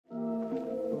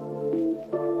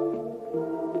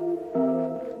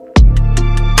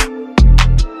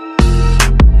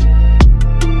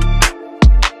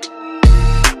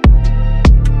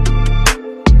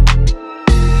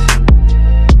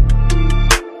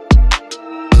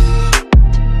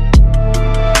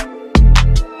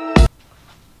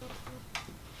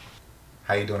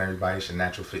How you doing, everybody? It's your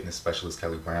natural fitness specialist,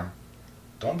 Kelly Brown.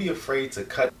 Don't be afraid to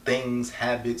cut things,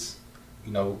 habits,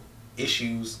 you know,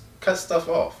 issues, cut stuff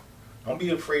off. Don't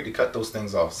be afraid to cut those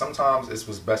things off. Sometimes it's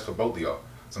what's best for both of y'all.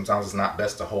 Sometimes it's not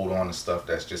best to hold on to stuff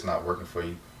that's just not working for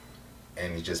you,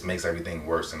 and it just makes everything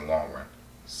worse in the long run.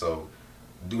 So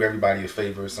do everybody a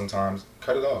favor sometimes,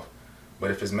 cut it off.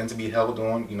 But if it's meant to be held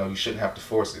on, you shouldn't have to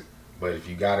force it. But if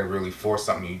you gotta really force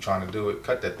something, you're trying to do it,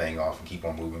 cut that thing off and keep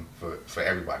on moving for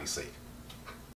everybody's sake.